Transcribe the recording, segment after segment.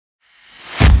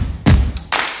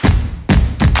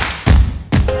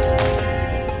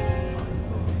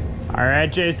All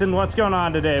right, Jason, what's going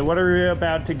on today? What are we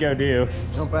about to go do?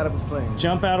 Jump out of a plane.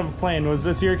 Jump out of a plane. Was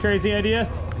this your crazy idea?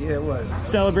 Yeah, it was.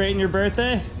 Celebrating your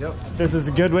birthday? Yep. This is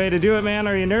a good way to do it, man.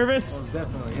 Are you nervous? Oh,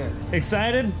 definitely, yeah.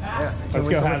 Excited? Yeah. Let's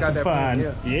go have some fun.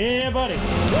 Plane, yeah, buddy.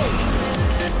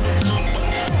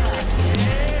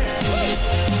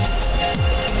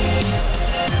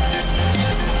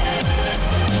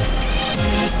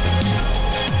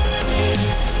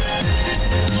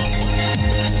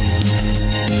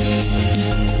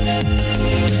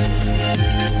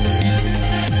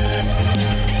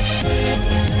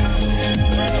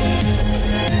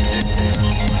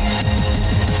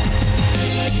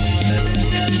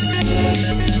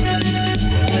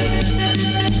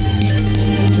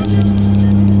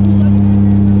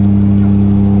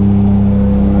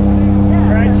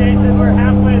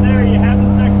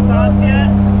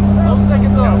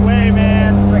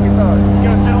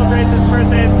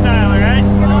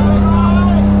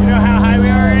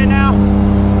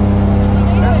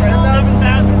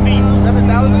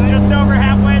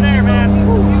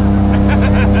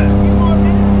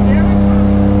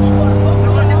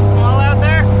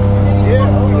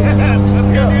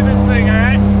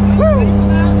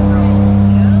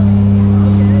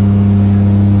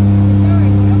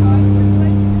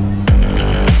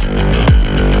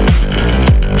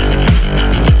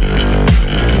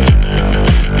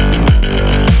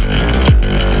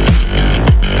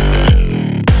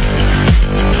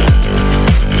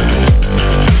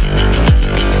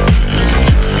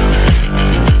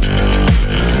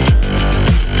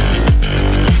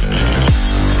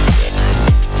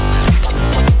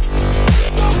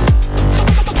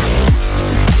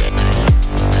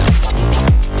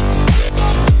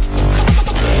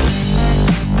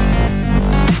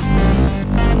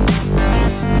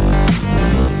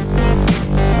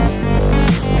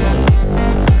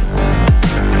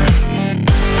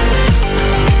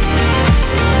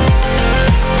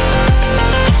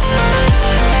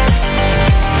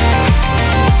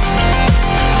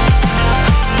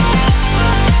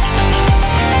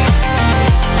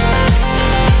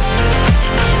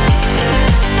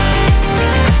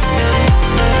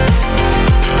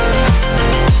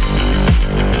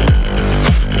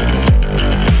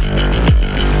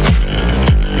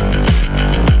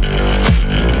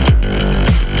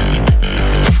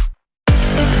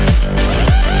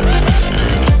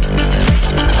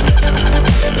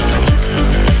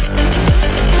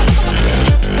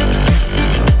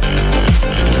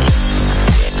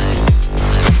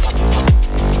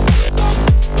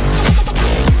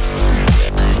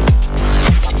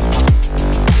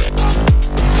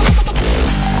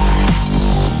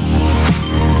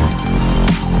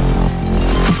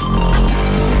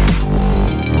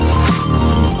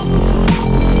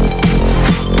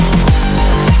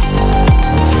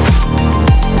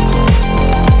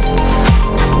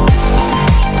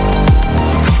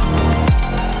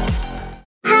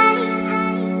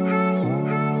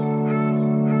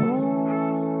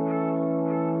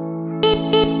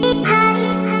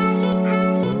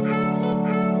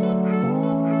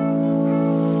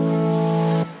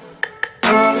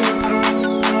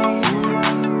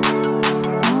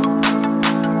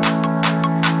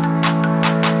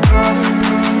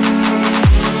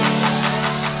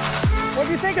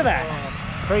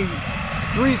 Crazy.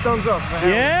 3 thumbs up.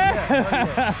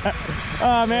 Yeah?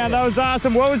 Oh man, that was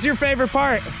awesome. What was your favorite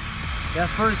part? That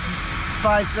first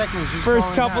 5 seconds.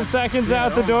 First couple seconds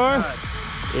out the door?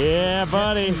 Yeah,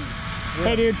 buddy. Yeah.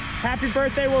 Hey dude, happy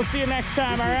birthday. We'll see you next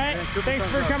time, all right? Thanks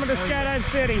for coming to Skydive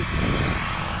City.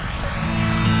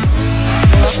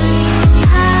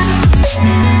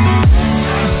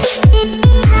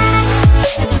 Hi.